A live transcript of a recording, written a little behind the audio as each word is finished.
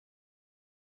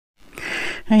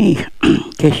Hey,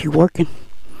 guess you working?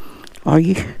 Are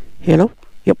you? Hello?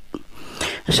 Yep.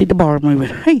 I see the bar moving.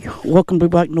 Hey, welcome to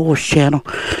Black Noise channel.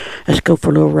 Let's go for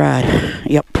a little ride.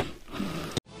 Yep.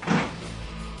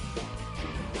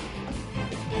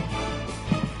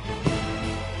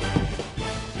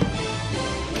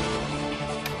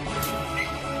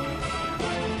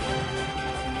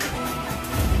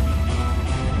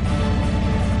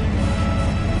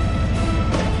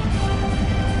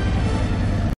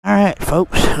 Alright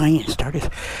folks, I ain't started.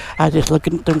 I was just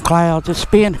looking at them clouds. It's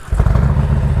been,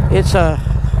 it's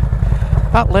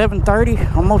about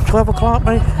 11:30, almost 12 o'clock,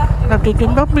 maybe.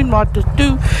 Nothing like to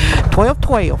do.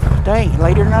 12:12. Dang,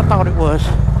 later than I thought it was.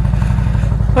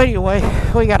 But anyway,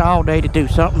 we got all day to do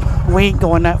something. We ain't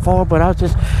going that far, but I was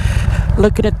just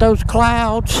looking at those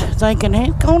clouds, thinking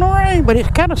it's gonna rain, but it's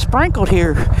kind of sprinkled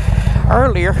here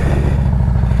earlier.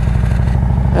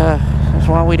 That's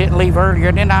why we didn't leave earlier.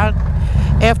 And then I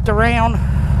effed around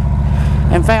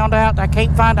and found out I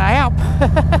can't find an app.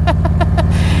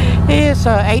 It's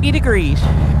 80 degrees.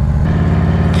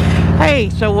 Hey,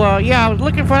 so yeah, I was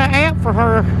looking for an app for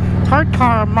her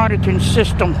tire monitoring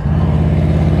system,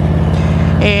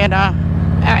 and I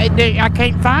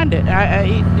can't find it.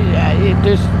 It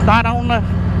just not on the.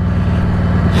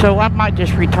 So I might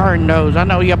just return those. I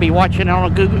know you'll be watching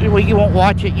on a Google. Well, you won't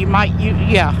watch it. You might.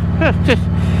 Yeah.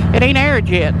 It ain't aired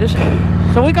yet.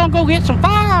 So we're gonna go get some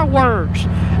fireworks.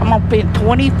 I'm gonna spend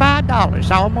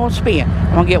 $25. All I'm gonna spend.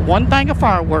 I'm gonna get one thing of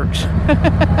fireworks.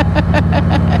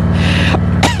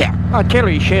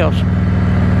 Artillery shells.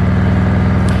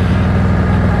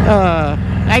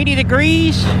 80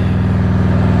 degrees.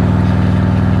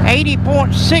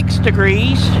 80.6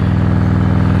 degrees.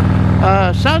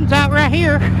 Sun's out right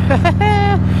here.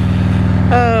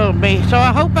 Oh me. So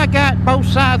I hope I got both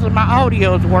sides of my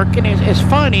audios working. It's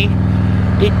funny.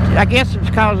 I guess it's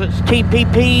because it's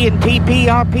TPP and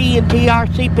TPRP and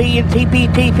TRCP and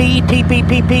TPTP,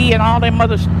 TPPP and all them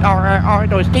others. No,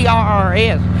 it's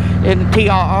TRRS and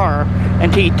TRR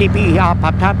and TTP.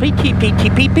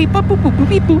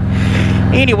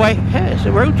 Anyway,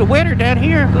 the roads are wetter down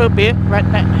here a little bit right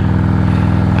now.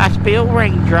 I spill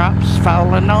raindrops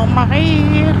falling on my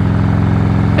head.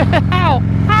 Ow!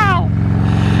 Ow!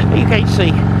 You can't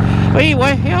see. But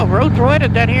anyway, yeah, roads are wetter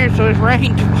down here, so it's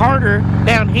rained harder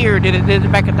down here than it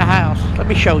did back at the house. Let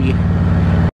me show you.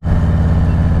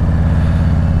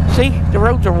 See, the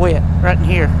roads are wet right in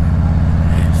here.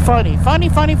 It's funny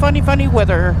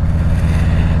weather.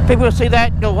 People will see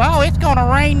that and go, oh, it's going to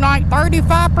rain like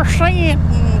 35% and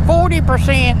 40%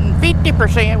 and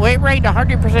 50%. Well, it rained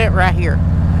 100% right here.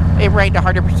 It rained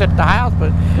 100% at the house,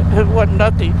 but it wasn't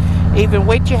nothing. Even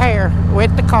wet your hair,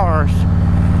 wet the cars.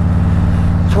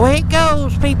 That's the way it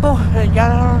goes, people.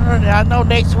 I know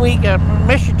next week,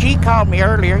 Mr. G called me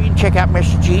earlier. You can check out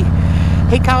Mr. G.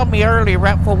 He called me earlier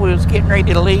right before we was getting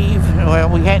ready to leave. Well,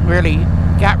 we hadn't really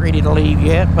got ready to leave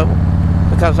yet, but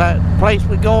because the place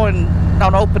we're going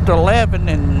don't open till 11,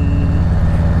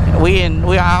 and we're an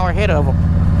hour ahead of them.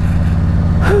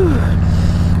 Whew.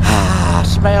 I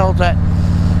smell that.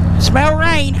 Smell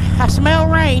rain. I smell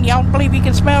rain. Y'all don't believe you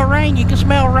can smell rain? You can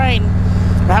smell rain.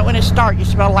 Right when it starts, you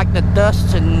smell like the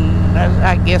dust, and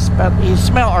I guess you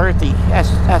smell earthy.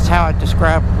 That's how I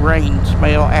describe rain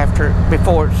smell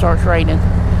before it starts raining.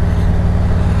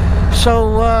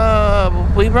 So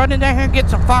we running down here and get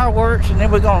some fireworks, and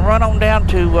then we're gonna run on down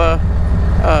to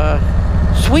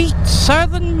Sweet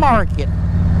Southern Market.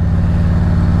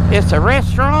 It's a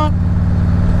restaurant,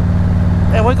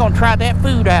 and we're gonna try that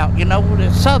food out. You know, the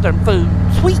southern food,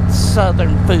 sweet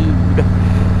southern food.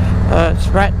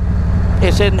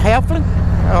 It's in Heflin,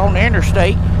 on the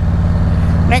interstate,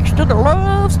 next to the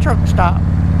Love's truck stop.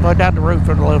 Well, down the road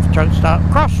from the Love's truck stop,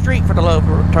 across the street from the Love's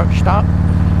truck stop.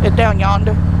 It's down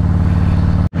yonder.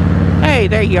 Hey,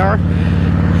 there you are.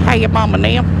 How you mama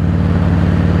them?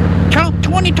 Trump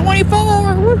 2024,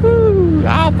 woohoo!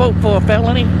 I'll vote for a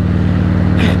felony.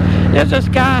 There's this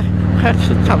guy. That's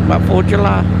talking about 4th of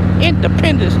July.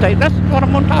 Independence Day. That's what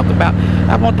I'm going to talk about.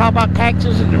 I'm going to talk about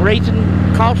taxes and raising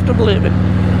cost of living.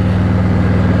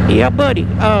 Yeah, buddy.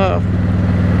 I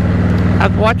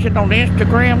was watching on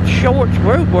Instagram shorts,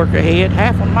 road work ahead,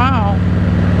 half a mile.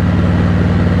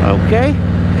 Okay.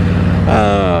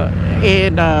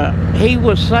 And he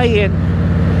was saying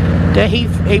that he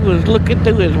was looking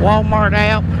through his Walmart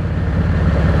app,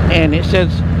 and it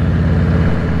says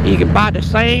you can buy the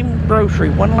same grocery,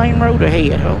 one lane road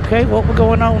ahead. Okay, what was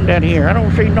going on down here? I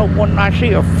don't see no one. I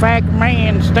see a flag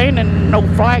man standing, no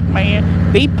flag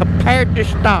man. Be prepared to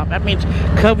stop. That means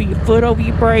cover your foot over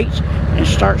your brakes and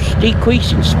start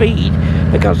decreasing speed,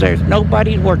 because there's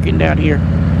nobody working down here.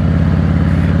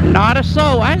 Not a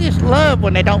soul. I just love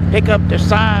when they don't pick up their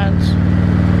signs.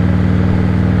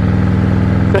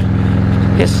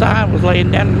 His sign was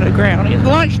laying down on the ground. It's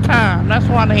lunchtime. That's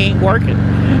why they ain't working.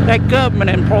 That government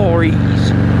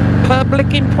employees,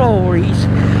 public employees.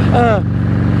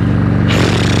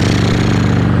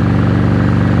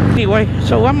 Anyway,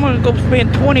 so I'm gonna go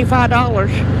spend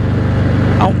 $25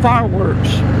 on fireworks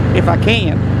if I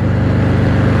can.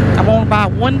 I want to buy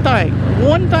one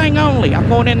thing only. I'm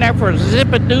going in there for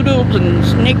zip-a-doodles and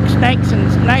snakes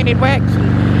and snatty whacks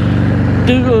and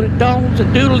doodle-dongs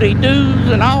and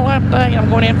doodly-doos and all that thing. I'm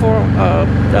going in for,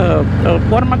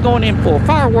 what am I going in for?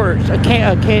 Fireworks.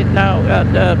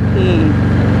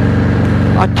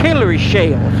 Artillery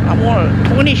shells. I want a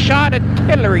 20-shot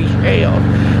artillery shell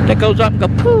that goes up and go,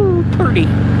 pooh, pretty.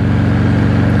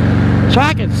 So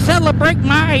I can celebrate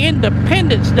my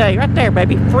Independence Day. Right there,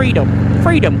 baby. Freedom.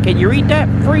 Freedom. Can you read that?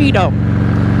 Freedom.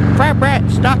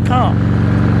 Frabrats.com.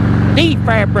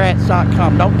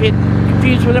 TheFrabrats.com. Don't get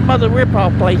confused with them other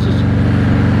rip-off places.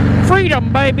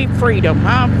 Freedom, baby. Freedom.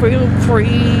 I feel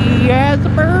free as a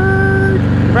bird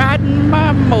riding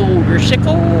my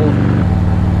motorcycle.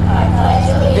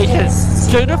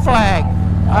 To the flag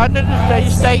under the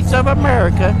United States of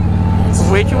America,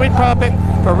 for which republic,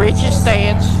 for which it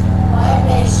stands, one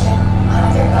nation,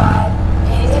 under God,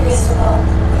 indivisible,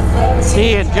 with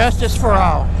liberty and justice for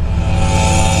all.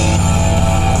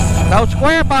 No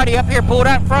square body up here pulled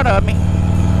out in front of me.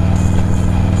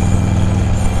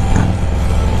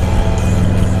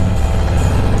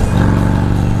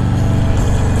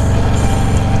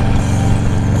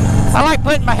 I like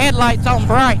putting my headlights on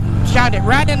bright and shine it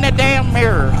right in the damn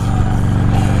mirrors.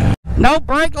 No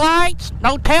brake lights,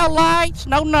 no tail lights,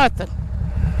 no nothing.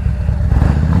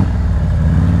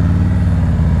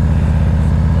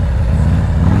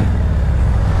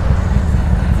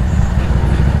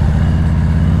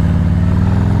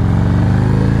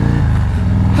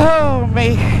 Oh,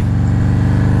 me.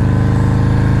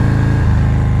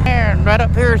 And right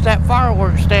up here is that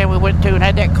fireworks stand we went to and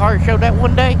had that car show that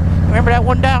one day. Remember that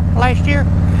one down last year?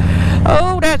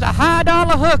 Oh, that's a high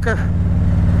dollar hooker.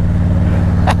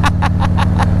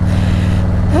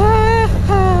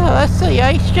 Let's see,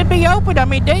 it should be open. I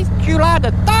mean, it's July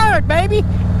the 3rd, baby.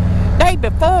 Day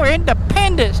before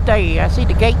Independence Day. I see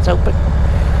the gates open.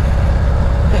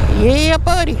 Yeah,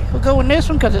 buddy. We'll go in this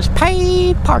one because it's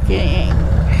paid parking.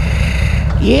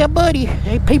 Yeah, buddy.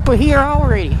 Hey, people here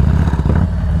already.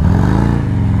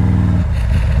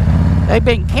 They've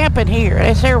been camping here.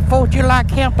 That's their 4th of July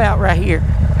camp out right here.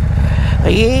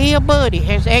 Yeah, buddy.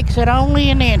 There's exit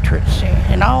only and entrance.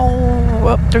 And all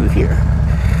up through here.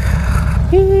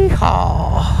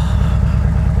 Yeehaw.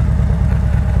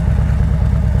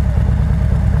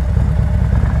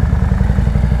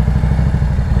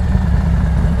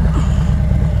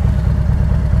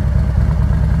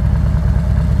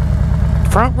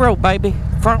 Front row, baby.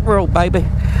 Front row, baby.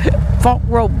 Front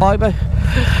row, baby.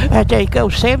 There you go.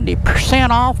 70%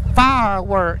 off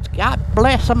fireworks. God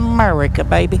bless America,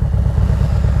 baby.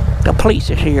 The police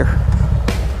is here.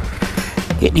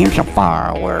 Getting here some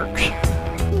fireworks.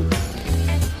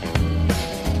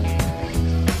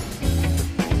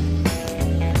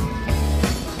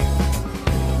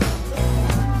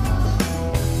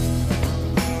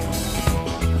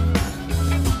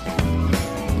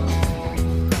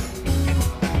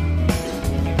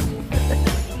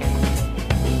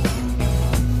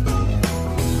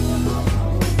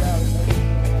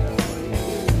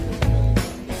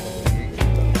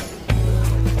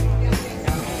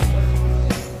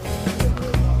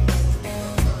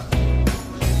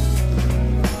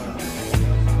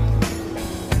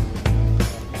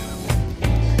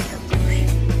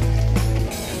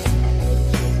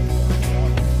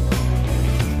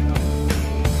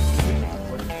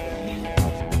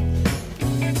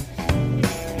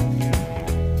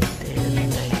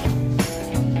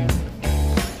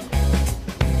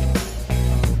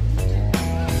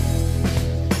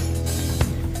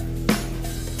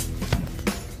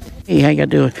 Hey, how you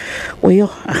doing?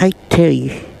 Well, I hate to tell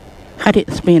you, I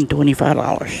didn't spend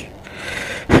 $25.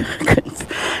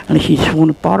 Unless you just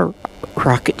wanted bottle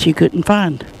rockets you couldn't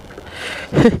find.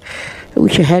 I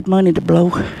wish I had money to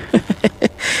blow.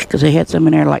 Because they had some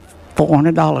in there like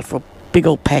 $400 for a big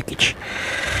old package.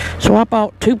 So I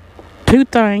bought two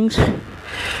things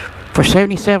for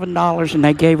 $77, and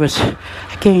they gave us,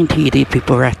 I guarantee you these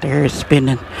people right there is spent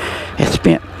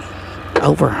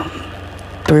over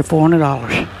 $300 or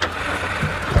 $400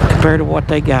 compared to what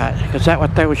they got. Because that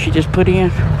what she just put in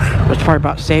was probably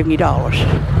about $70.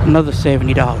 Another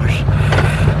 $70.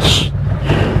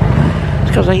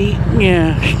 Because they,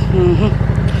 yeah,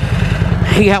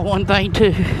 he got one thing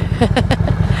too.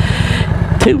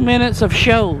 2 minutes of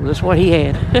show. That's what he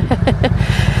had.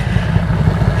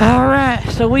 All right,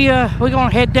 so we're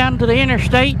gonna head down to the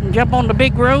interstate and jump on the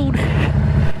big road.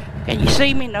 Can you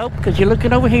see me? Nope, because you're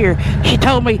looking over here. She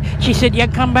told me, she said, you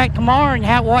can come back tomorrow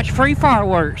and watch free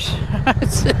fireworks. I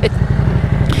said,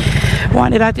 why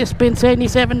did I just spend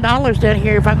 $77 down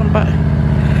here if I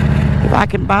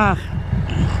can buy,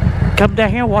 come down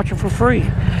here and watch them for free?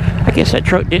 I guess that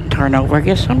truck didn't turn over. I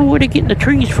guess I don't know where they're getting the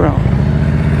trees from.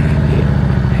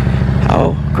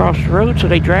 Oh, across the road, so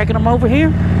they dragging them over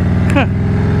here? Huh.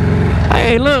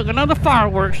 Hey, look, another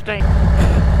fireworks thing.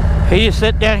 He just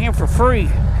sat down here for free.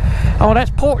 Oh,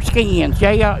 that's pork skins.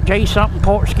 J something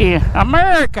pork skin.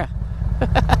 America.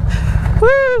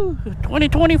 Woo!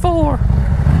 2024.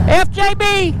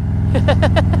 FJB.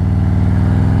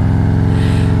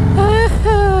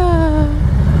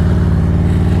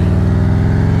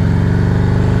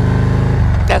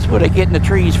 That's where they're getting the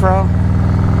trees from.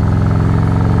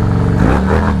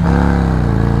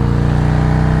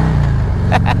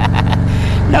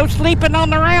 No sleeping on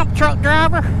the ramp, truck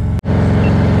driver.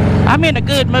 I'm in a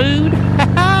good mood.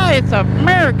 It's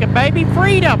America, baby.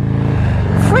 Freedom.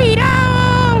 Freedom!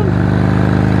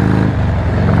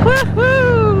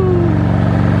 Woohoo!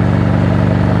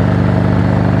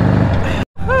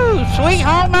 Woo, sweet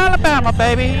home Alabama,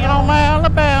 baby. Home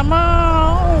Alabama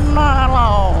all night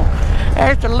long.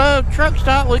 There's the Love Truck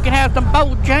Stop. We can have some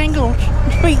Bojangles.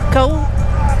 Sweet cold.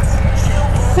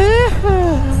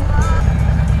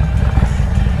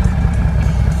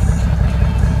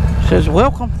 Says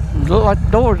welcome. Look like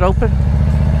the door's open.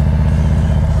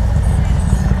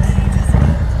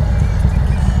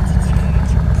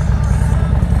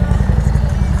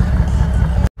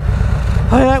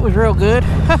 Oh, that was real good.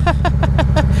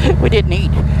 We didn't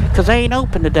eat because they ain't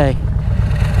open today.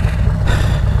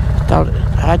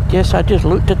 I guess I just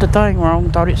looked at the thing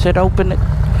wrong. Thought it said open at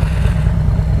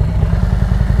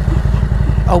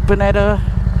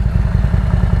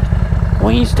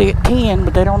Wednesday at 10,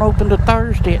 but they don't open till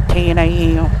Thursday at 10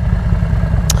 a.m.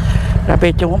 I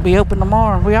bet they won't be open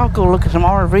tomorrow. We all go look at some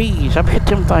RVs. I bet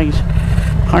them things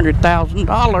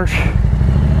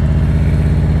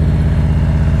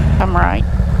 $100,000. I'm right.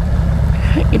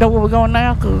 You know where we're going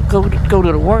now? Go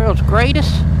to the world's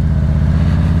greatest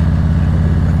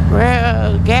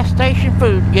gas station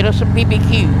food. Get us some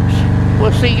BBQs.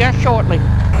 We'll see you shortly.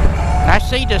 I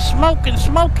see the smoking,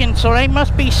 so they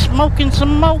must be smoking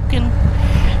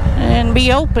and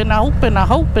be open. I'm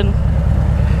hoping.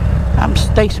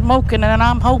 They smoking and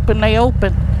I'm hoping they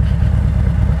open.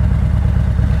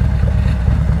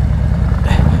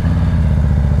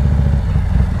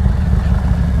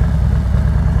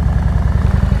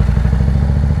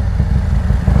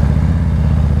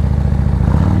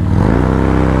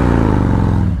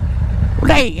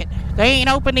 Dang it, they ain't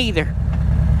open either.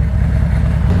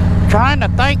 Trying to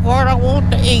think what I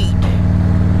want to eat.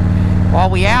 While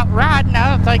we out riding,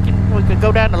 I was thinking we could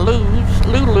go down to Lulu's.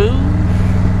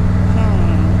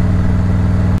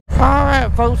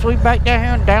 Alright folks, we back down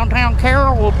here in downtown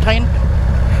Carrollton.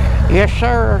 Yes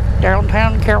sir,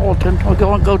 downtown Carrollton. We're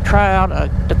going to go try out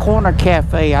the Corner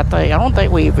Cafe, I think. I don't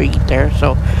think we ever eat there,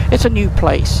 so it's a new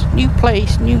place. New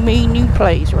place, new me, new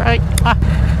place, right?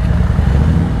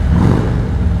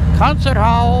 Concert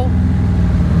hall.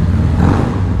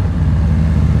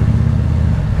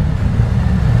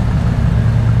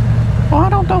 Why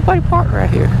don't nobody park right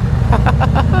here?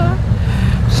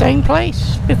 Same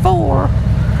place before.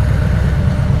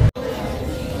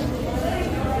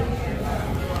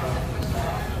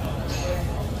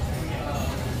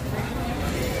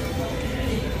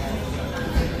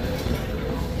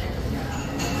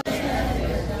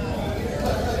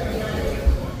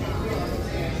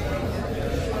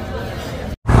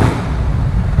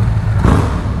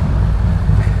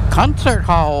 Concert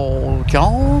hall,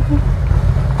 John.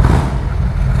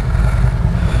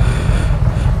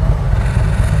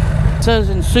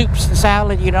 And soups and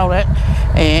salad, you know that,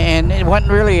 and it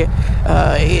wasn't really.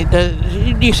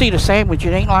 You see the sandwich?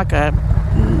 It ain't like a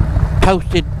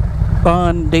toasted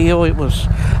bun deal. It was,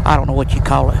 I don't know what you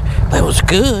call it, but it was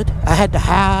good. I had the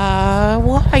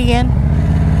Hawaiian.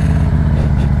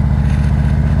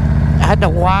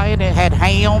 It had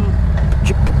ham,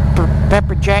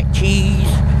 pepper jack cheese.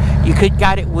 You could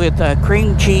got it with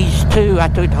cream cheese too. I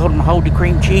told them to hold the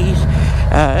cream cheese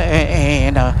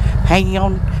and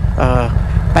ham.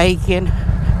 Bacon,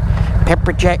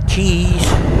 pepper jack cheese,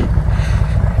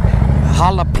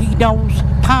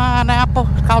 jalapenos, pineapple.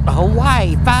 It's called the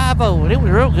Hawaii 5-0. It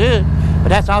was real good, but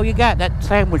that's all you got. That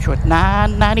sandwich was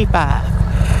 $9.95.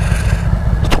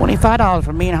 $25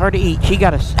 for me and her to eat. She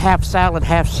got a half salad,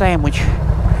 half sandwich.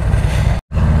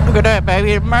 Look at that,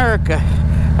 baby, America.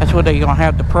 That's what they're gonna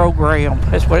have, the program.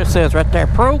 That's what it says right there,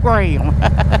 program.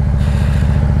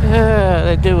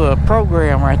 They do a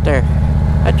program right there.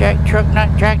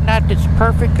 That jackknife is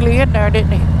perfectly in there,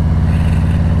 didn't he?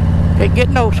 Can't get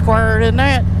no squarer than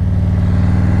that.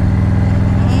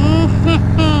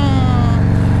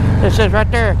 It says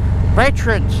right there,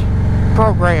 veterans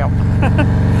program.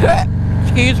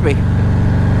 Excuse me.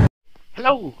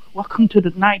 Hello, welcome to the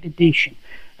night edition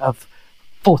of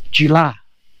 4th July,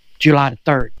 July the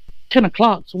 3rd. 10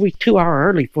 o'clock, so we're 2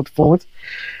 hours early for the 4th.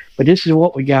 But this is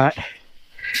what we got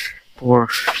for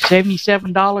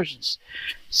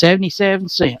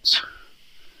 $77.77.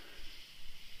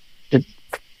 The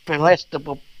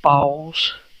festival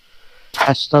balls,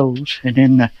 that's those. And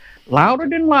then the louder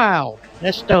than loud,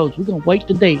 that's those. We're gonna wait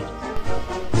today.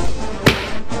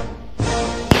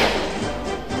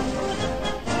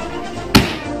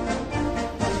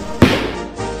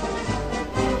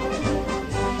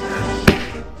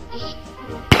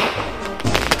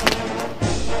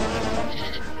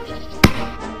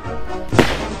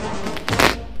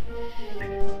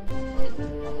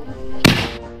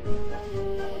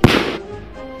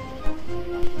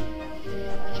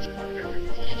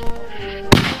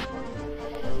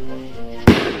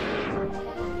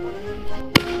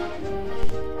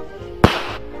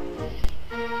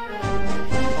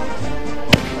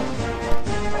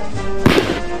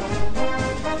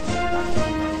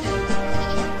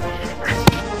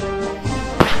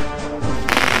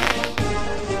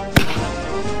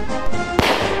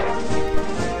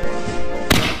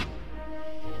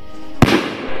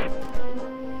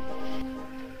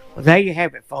 Well, there you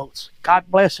have it, folks. God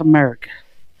bless America.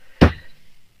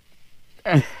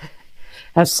 That's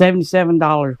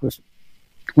 $77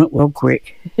 went well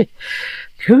quick.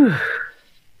 Remember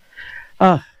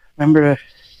to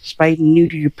spay and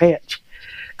neuter your pets.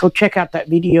 Go check out that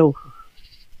video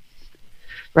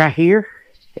right here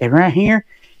and right here,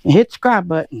 and hit the subscribe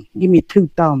button. Give me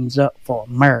 2 thumbs up for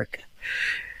America.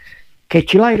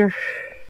 Catch you later.